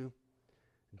tells you,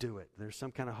 do it. There's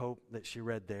some kind of hope that she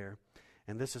read there.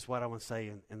 And this is what I want to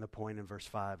say in the point in verse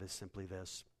 5 is simply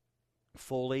this.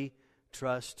 Fully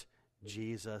trust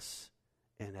Jesus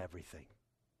in everything.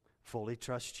 Fully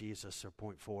trust Jesus, or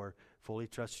point 4, fully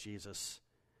trust Jesus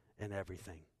in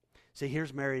everything. See,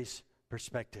 here's Mary's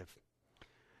perspective.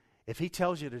 If he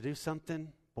tells you to do something,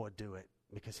 boy, do it,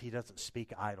 because he doesn't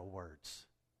speak idle words.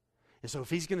 And so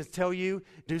if he's going to tell you,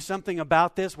 do something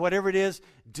about this, whatever it is,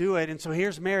 do it. And so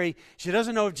here's Mary. She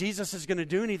doesn't know if Jesus is going to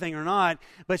do anything or not,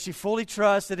 but she fully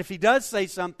trusts that if he does say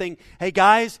something, hey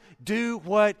guys, do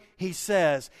what he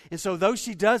says. And so though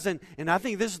she doesn't, and I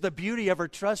think this is the beauty of her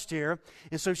trust here,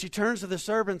 and so she turns to the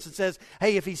servants and says,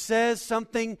 hey, if he says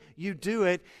something, you do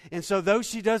it. And so though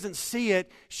she doesn't see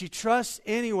it, she trusts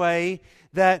anyway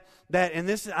that and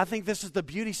this, I think this is the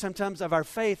beauty sometimes of our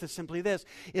faith, is simply this,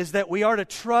 is that we are to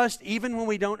trust even when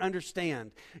we don't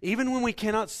understand. Even when we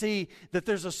cannot see that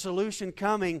there's a solution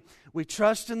coming, we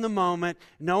trust in the moment,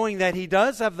 knowing that he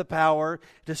does have the power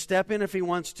to step in if he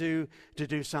wants to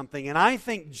do something. And I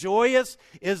think joyous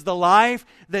is the life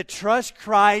that trusts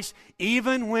Christ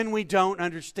even when we don't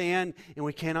understand and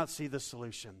we cannot see the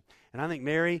solution. And I think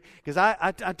Mary, because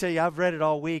I tell you, I've read it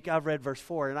all week. I've read verse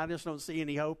 4, and I just don't see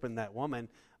any hope in that woman.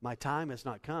 My time has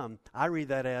not come. I read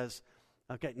that as,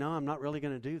 okay, no, I'm not really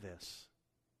going to do this.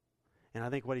 And I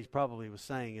think what he probably was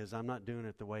saying is, I'm not doing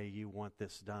it the way you want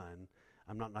this done.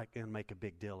 I'm not going to make a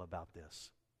big deal about this.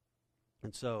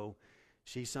 And so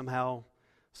she somehow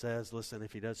says, listen,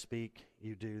 if he does speak,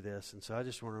 you do this. And so I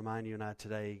just want to remind you and I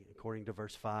today, according to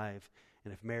verse 5,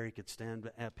 and if Mary could stand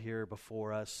up here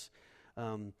before us,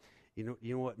 you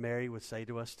know what Mary would say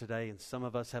to us today? And some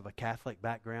of us have a Catholic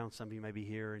background. Some of you may be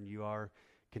here and you are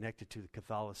connected to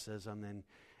Catholicism.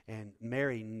 And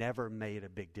Mary never made a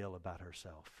big deal about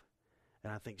herself.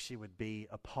 And I think she would be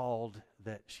appalled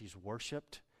that she's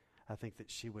worshipped. I think that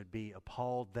she would be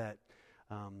appalled that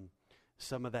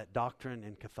some of that doctrine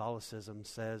in Catholicism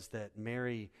says that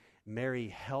Mary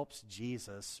helps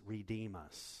Jesus redeem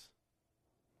us.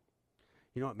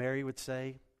 You know what Mary would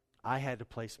say? I had to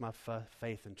place my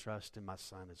faith and trust in my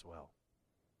son as well.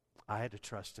 I had to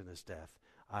trust in his death.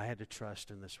 I had to trust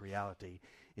in this reality.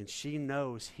 And she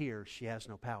knows here she has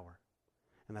no power.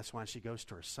 And that's why she goes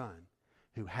to her son,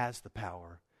 who has the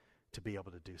power to be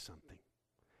able to do something.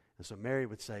 And so Mary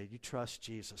would say, you trust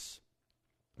Jesus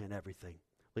in everything.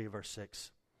 Look at verse 6.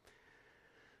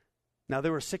 Now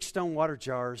there were 6 stone water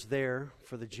jars there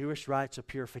for the Jewish rites of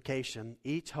purification,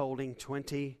 each holding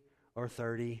 20 or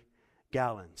 30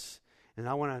 gallons. And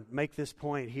I want to make this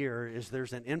point here is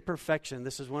there's an imperfection.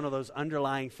 This is one of those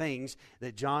underlying things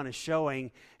that John is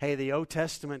showing. Hey, the Old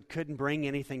Testament couldn't bring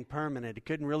anything permanent. It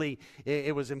couldn't really,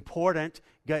 it was important.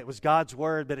 It was God's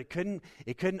word, but it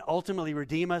couldn't ultimately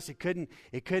redeem us. It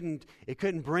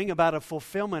couldn't bring about a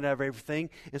fulfillment of everything.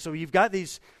 And so you've got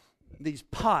these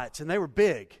pots, and they were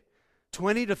big.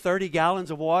 20 to 30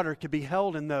 gallons of water could be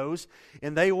held in those.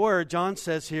 And they were, John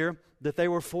says here, that they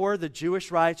were for the Jewish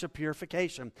rites of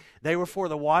purification. They were for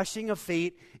the washing of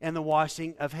feet and the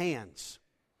washing of hands.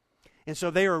 And so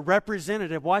they are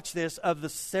representative, watch this, of the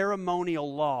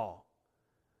ceremonial law.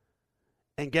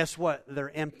 And guess what? They're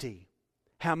empty.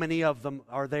 How many of them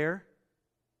are there?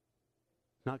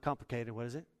 Not complicated. What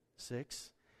is it? 6.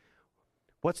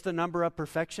 What's the number of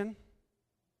perfection?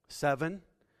 7.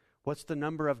 What's the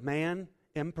number of man?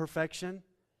 Imperfection?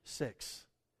 6.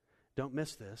 Don't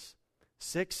miss this.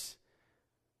 6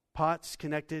 pots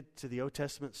connected to the Old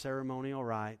Testament ceremonial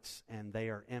rites, and they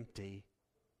are empty.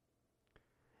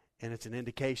 And it's an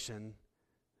indication,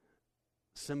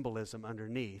 symbolism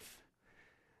underneath,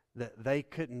 that they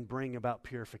couldn't bring about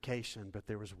purification, but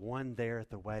there was one there at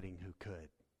the wedding who could.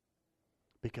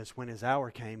 Because when his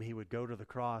hour came, he would go to the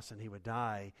cross and he would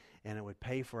die, and it would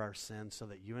pay for our sins so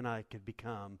that you and I could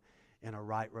become in a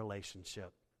right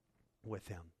relationship with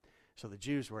him. So the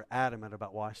Jews were adamant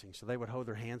about washing. So they would hold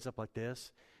their hands up like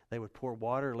this. They would pour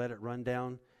water, let it run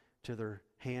down to their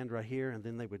hand right here, and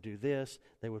then they would do this.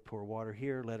 They would pour water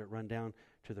here, let it run down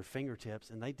to their fingertips.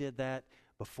 And they did that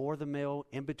Before the meal,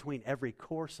 in between every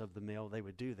course of the meal, they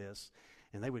would do this.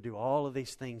 And they would do all of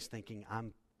these things thinking,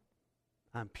 I'm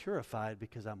purified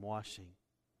because I'm washing.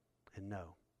 And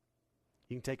no.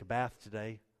 You can take a bath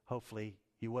today. Hopefully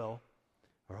you will.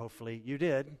 Or hopefully you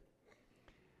did.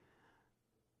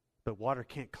 But water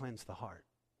can't cleanse the heart.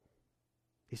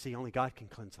 You see, only God can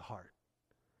cleanse the heart.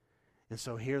 And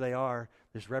so here they are,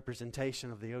 this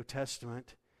representation of the Old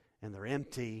Testament, and they're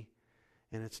empty.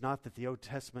 And it's not that the Old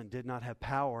Testament did not have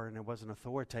power and it wasn't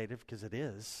authoritative, because it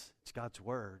is. It's God's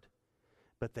Word.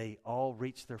 But they all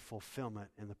reach their fulfillment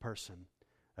in the person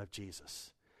of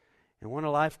Jesus. And one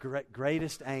of life's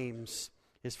greatest aims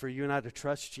is for you and I to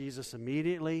trust Jesus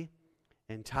immediately,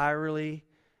 entirely,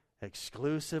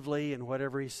 exclusively in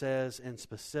whatever He says, and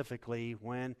specifically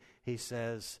when He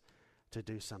says to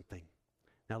do something.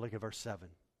 Now look at verse 7.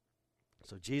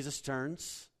 So Jesus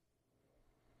turns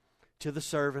to the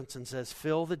servants and says,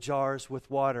 fill the jars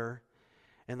with water,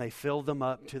 and they filled them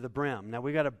up to the brim. Now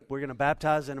we're going to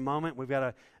baptize in a moment. We've got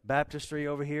a baptistry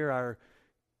over here, our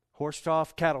horse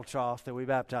trough, cattle trough that we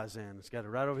baptize in. It's got it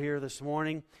right over here this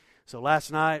morning. So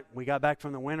last night we got back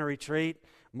from the winter retreat.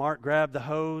 Mark grabbed the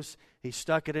hose. He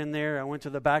stuck it in there. I went to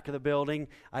the back of the building.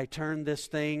 I turned this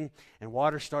thing, and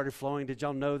water started flowing. Did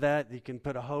y'all know that? You can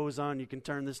put a hose on, you can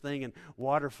turn this thing, and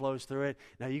water flows through it.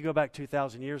 Now, you go back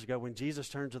 2,000 years ago when Jesus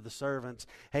turned to the servants,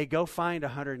 hey, go find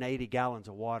 180 gallons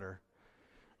of water.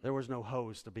 There was no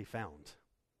hose to be found.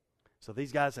 So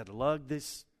these guys had to lug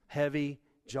these heavy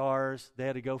jars. They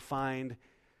had to go find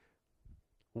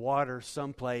water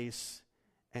someplace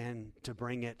and to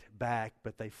bring it back,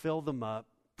 but they filled them up.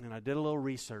 And I did a little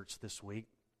research this week.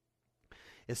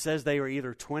 It says they were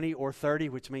either 20 or 30,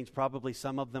 which means probably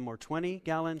some of them were 20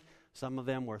 gallon, some of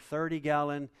them were 30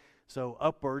 gallon. So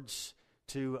upwards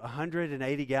to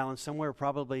 180 gallons, somewhere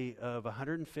probably of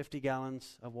 150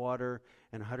 gallons of water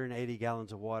and 180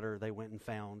 gallons of water they went and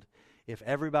found. If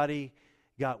everybody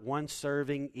got one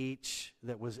serving each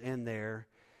that was in there,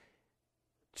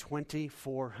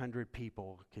 2,400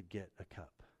 people could get a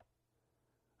cup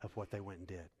of what they went and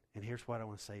did. And here's what I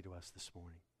want to say to us this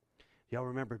morning. Y'all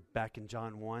remember back in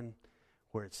John 1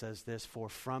 where it says this, for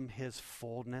from His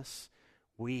fullness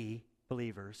we,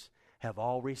 believers, have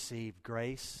all received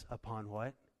grace upon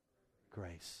what?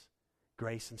 Grace.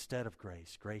 Grace instead of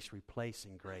grace. Grace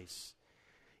replacing grace.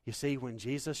 You see, when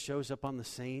Jesus shows up on the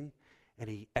scene and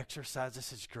He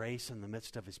exercises His grace in the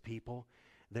midst of His people,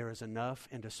 there is enough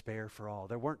and to spare for all.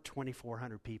 There weren't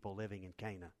 2,400 people living in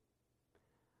Cana.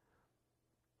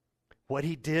 What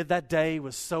He did that day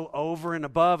was so over and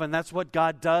above, and that's what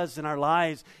God does in our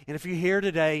lives. And if you're here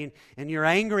today and you're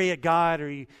angry at God,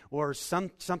 or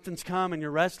something's come and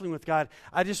you're wrestling with God,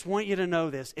 I just want you to know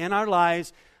this. In our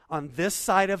lives, on this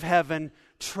side of heaven,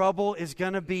 trouble is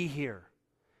going to be here.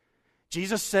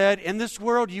 Jesus said, in this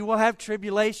world you will have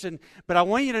tribulation, but I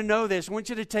want you to know this. I want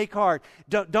you to take heart.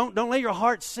 Don't let your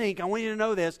heart sink. I want you to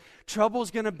know this. Trouble is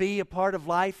going to be a part of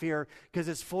life here because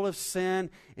it's full of sin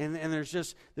and there's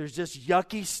just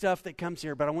yucky stuff that comes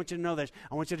here. But I want you to know this.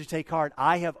 I want you to take heart.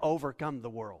 I have overcome the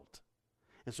world.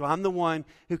 And so I'm the one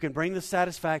who can bring the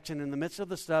satisfaction in the midst of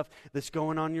the stuff that's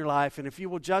going on in your life. And if you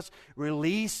will just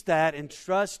release that and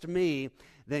trust me,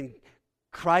 then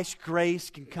Christ's grace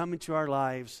can come into our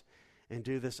lives and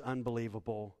do this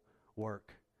unbelievable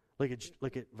work. Look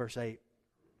at verse 8.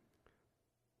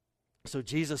 So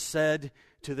Jesus said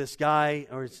to this guy,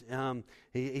 or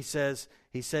he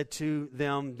said to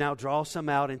them, now draw some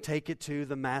out and take it to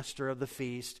the master of the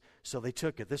feast. So they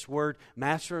took it. This word,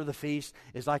 master of the feast,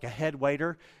 is like a head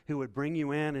waiter who would bring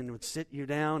you in and would sit you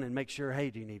down and make sure, hey,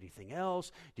 do you need anything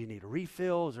else? Do you need a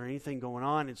refill? Is there anything going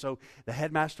on? And so the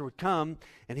headmaster would come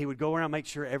and he would go around and make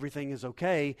sure everything is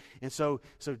okay. And so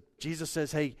Jesus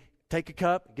says, hey, take a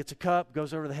cup, gets a cup,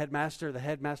 goes over to the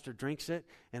headmaster drinks it,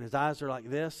 and his eyes are like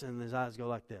this, and his eyes go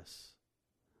like this.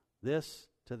 This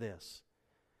to this.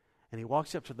 And he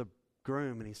walks up to the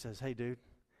groom and he says, hey, dude,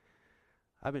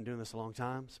 I've been doing this a long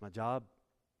time. It's my job.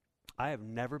 I have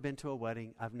never been to a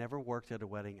wedding. I've never worked at a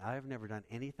wedding. I have never done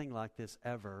anything like this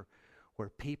ever where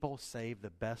people save the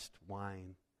best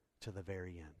wine to the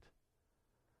very end.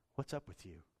 What's up with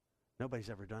you?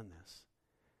 Nobody's ever done this.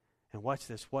 And watch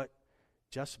this. What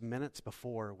just minutes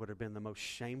before would have been the most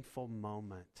shameful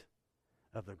moment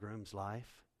of the groom's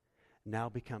life now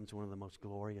becomes one of the most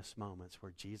glorious moments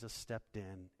where Jesus stepped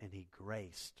in and He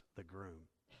graced the groom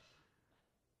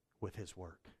with His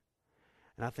work.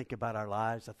 And I think about our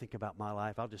lives. I think about my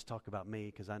life. I'll just talk about me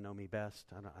because I know me best.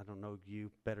 I don't know you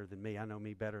better than me. I know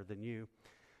me better than you.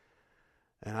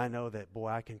 And I know that, boy,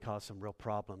 I can cause some real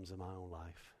problems in my own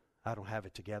life. I don't have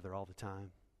it together all the time.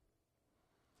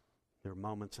 There are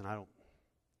moments and I don't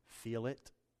feel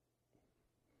it.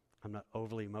 I'm not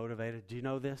overly motivated. Do you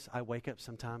know this? I wake up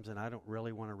sometimes and I don't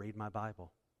really want to read my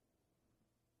Bible.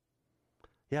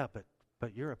 Yeah,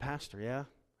 but you're a pastor, yeah?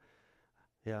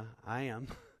 Yeah, I am.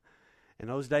 In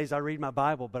those days, I read my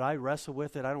Bible, but I wrestle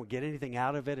with it. I don't get anything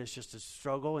out of it. It's just a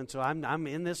struggle, and so I'm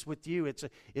in this with you.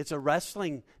 It's a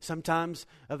wrestling sometimes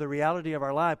of the reality of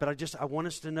our life. But I want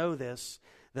us to know this,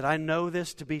 that I know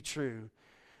this to be true.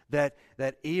 That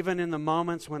even in the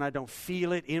moments when I don't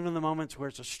feel it, even in the moments where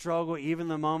it's a struggle, even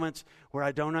the moments where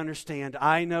I don't understand,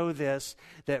 I know this,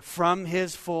 that from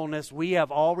His fullness we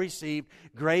have all received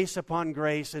grace upon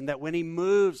grace, and that when He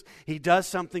moves, He does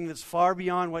something that's far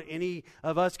beyond what any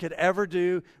of us could ever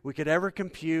do, we could ever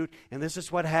compute, and this is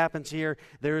what happens here.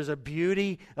 There is a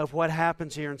beauty of what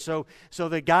happens here. And so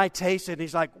the guy tastes it, and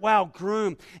he's like, wow,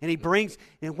 groom, and he brings,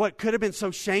 and what could have been so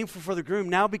shameful for the groom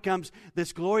now becomes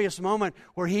this glorious moment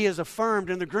where he is affirmed.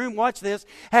 And the groom, watch this,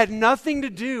 had nothing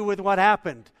to do with what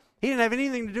happened. He didn't have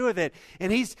anything to do with it.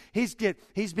 And he's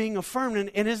being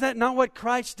affirmed. And is that not what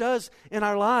Christ does in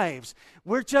our lives?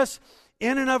 We're just,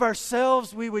 in and of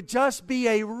ourselves, we would just be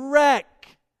a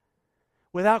wreck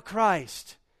without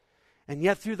Christ. And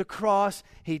yet through the cross,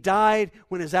 He died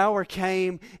when His hour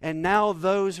came, and now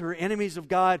those who are enemies of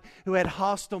God, who had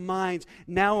hostile minds,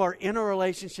 now are in a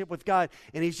relationship with God.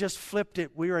 And He's just flipped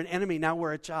it. We were an enemy, now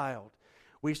we're a child.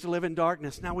 We used to live in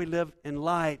darkness, now we live in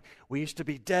light. We used to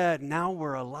be dead, now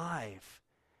we're alive.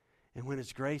 And when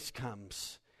His grace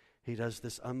comes, He does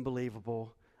this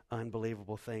unbelievable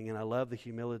thing. And I love the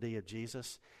humility of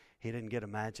Jesus. He didn't get a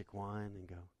magic wand and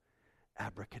go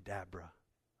abracadabra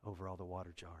over all the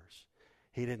water jars.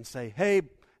 He didn't say, hey,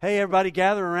 everybody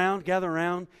gather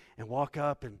around, and walk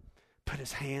up and put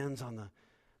His hands on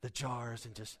the jars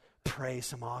and just pray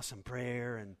some awesome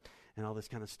prayer and all this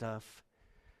kind of stuff.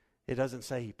 It doesn't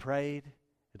say He prayed.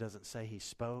 It doesn't say He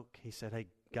spoke. He said, hey,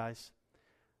 guys,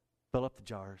 fill up the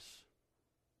jars.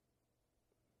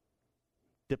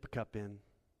 Dip a cup in.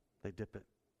 They dip it.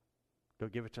 Go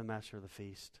give it to the master of the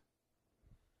feast.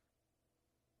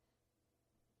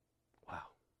 Wow.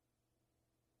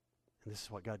 And this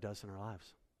is what God does in our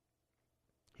lives.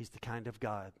 He's the kind of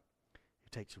God who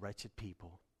takes wretched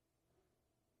people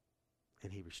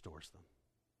and He restores them.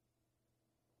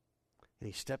 And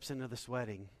He steps into this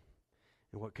wedding,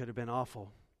 and what could have been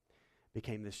awful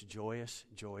became this joyous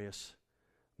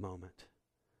moment.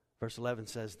 Verse 11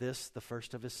 says, this, the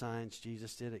first of His signs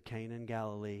Jesus did at Cana in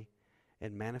Galilee,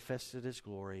 and manifested His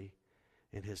glory,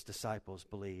 and His disciples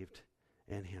believed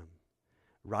in Him.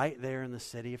 Right there in the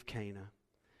city of Cana,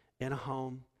 in a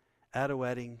home, at a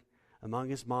wedding, among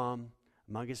His mom,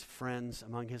 among His friends,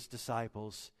 among His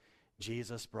disciples,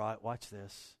 Jesus brought, watch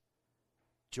this,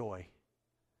 joy.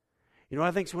 You know what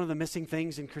I think is one of the missing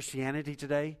things in Christianity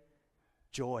today?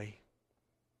 Joy.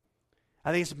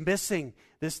 I think it's missing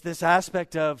this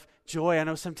aspect of joy. I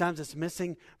know sometimes it's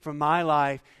missing from my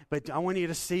life, but I want you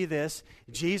to see this.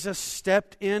 Jesus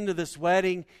stepped into this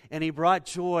wedding and He brought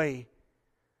joy.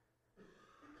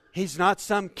 He's not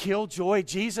some killjoy.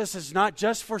 Jesus is not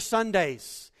just for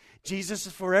Sundays. Jesus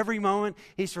is for every moment.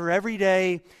 He's for every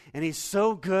day, and He's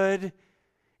so good.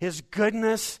 His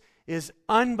goodness is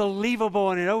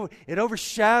unbelievable, and it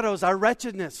overshadows our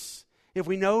wretchedness if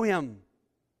we know Him.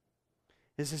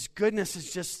 His goodness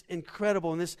is just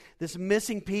incredible, and this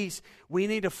missing piece, we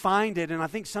need to find it. And I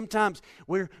think sometimes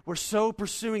we're so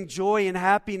pursuing joy and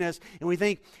happiness, and we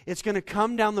think it's going to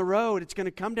come down the road. It's going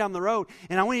to come down the road.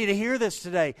 And I want you to hear this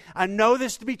today. I know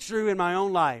this to be true in my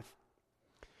own life.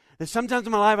 That sometimes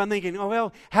in my life I'm thinking, oh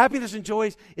well, happiness and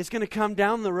joy is going to come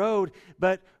down the road,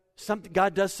 but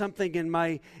God does something and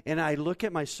I look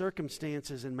at my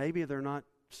circumstances, and maybe they're not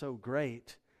so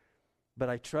great. But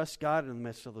I trust God in the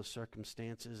midst of those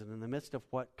circumstances, and in the midst of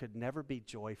what could never be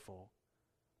joyful.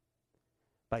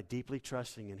 By deeply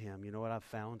trusting in Him, you know what I've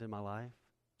found in my life?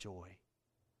 Joy.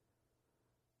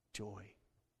 Joy.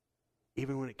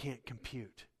 Even when it can't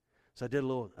compute. So I did a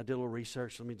little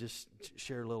research. Let me just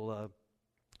share a little.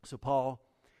 So Paul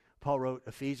wrote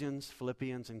Ephesians,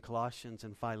 Philippians, and Colossians,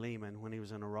 and Philemon when he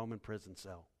was in a Roman prison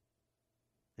cell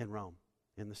in Rome,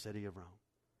 in the city of Rome.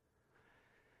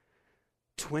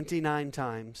 29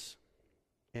 times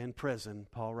in prison,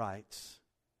 Paul writes,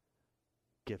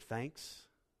 give thanks,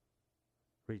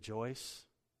 rejoice,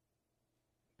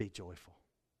 be joyful.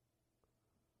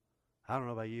 I don't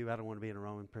know about you, I don't want to be in a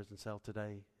Roman prison cell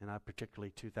today, and I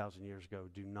particularly 2,000 years ago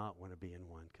do not want to be in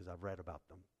one because I've read about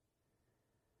them.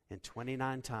 And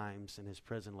 29 times in his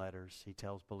prison letters, he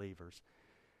tells believers,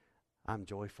 I'm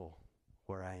joyful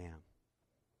where I am.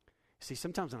 See,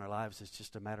 sometimes in our lives it's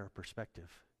just a matter of perspective.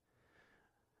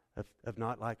 Of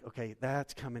not like, okay,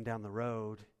 that's coming down the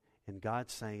road, And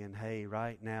God's saying, hey,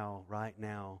 right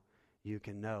now, you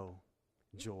can know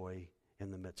joy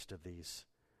in the midst of these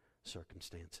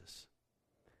circumstances.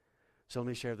 So let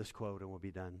me share this quote and we'll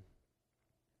be done.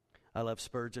 I love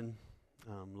Spurgeon.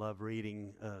 Love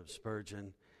reading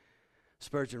Spurgeon.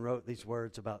 Spurgeon wrote these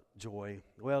words about joy.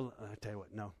 Well, I tell you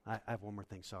what, no, I have one more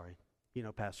thing, sorry. You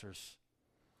know, pastors,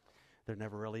 they're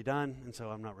never really done, and so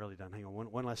I'm not really done. Hang on,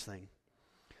 one last thing.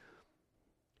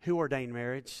 Who ordained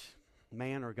marriage,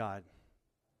 man or God?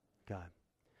 God.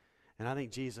 And I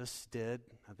think Jesus did.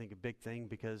 I think a big thing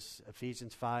because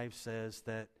Ephesians 5 says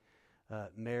that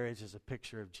marriage is a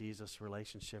picture of Jesus'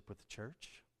 relationship with the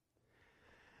church.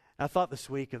 I thought this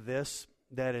week of this,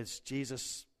 that as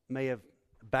Jesus may have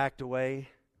backed away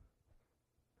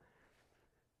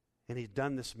and he's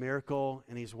done this miracle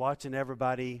and he's watching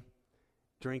everybody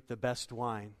drink the best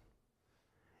wine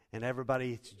and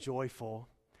everybody's joyful.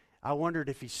 I wondered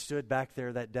if he stood back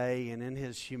there that day and in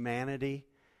his humanity,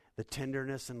 the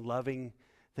tenderness and loving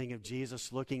thing of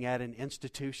Jesus, looking at an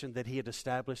institution that he had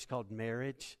established called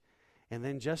marriage, and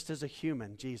then just as a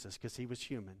human, Jesus, because he was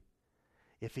human,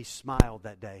 if he smiled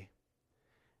that day.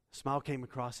 A smile came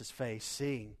across his face,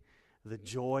 seeing the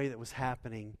joy that was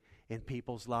happening in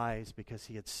people's lives because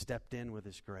he had stepped in with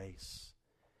his grace.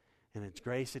 And his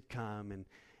grace had come,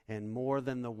 and more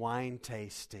than the wine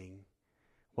tasting,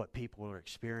 what people are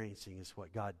experiencing is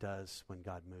what God does when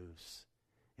God moves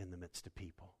in the midst of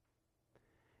people.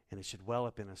 And it should well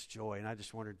up in us joy. And I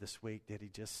just wondered this week, did he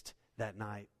just that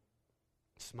night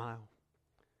smile?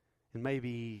 And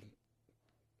maybe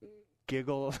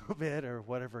giggle a little bit or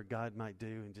whatever God might do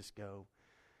and just go,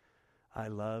 I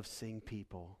love seeing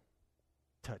people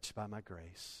touched by my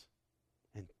grace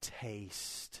and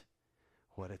taste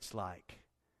what it's like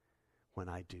when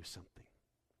I do something.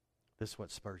 This is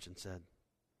what Spurgeon said.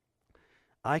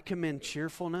 I commend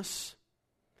cheerfulness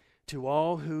to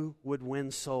all who would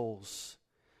win souls,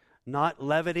 not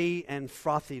levity and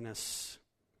frothiness,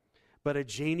 but a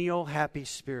genial, happy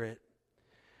spirit.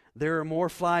 There are more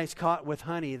flies caught with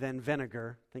honey than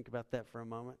vinegar. Think about that for a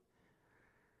moment.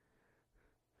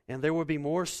 And there will be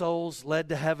more souls led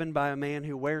to heaven by a man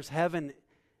who wears heaven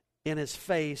in his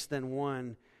face than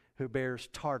one who bears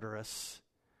Tartarus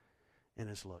in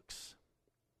his looks.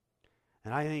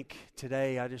 And I think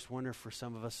today, I just wonder for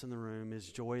some of us in the room,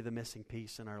 is joy the missing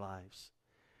piece in our lives?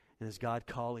 And is God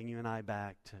calling you and I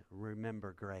back to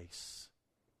remember grace?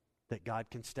 That God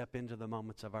can step into the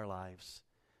moments of our lives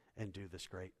and do this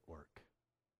great work.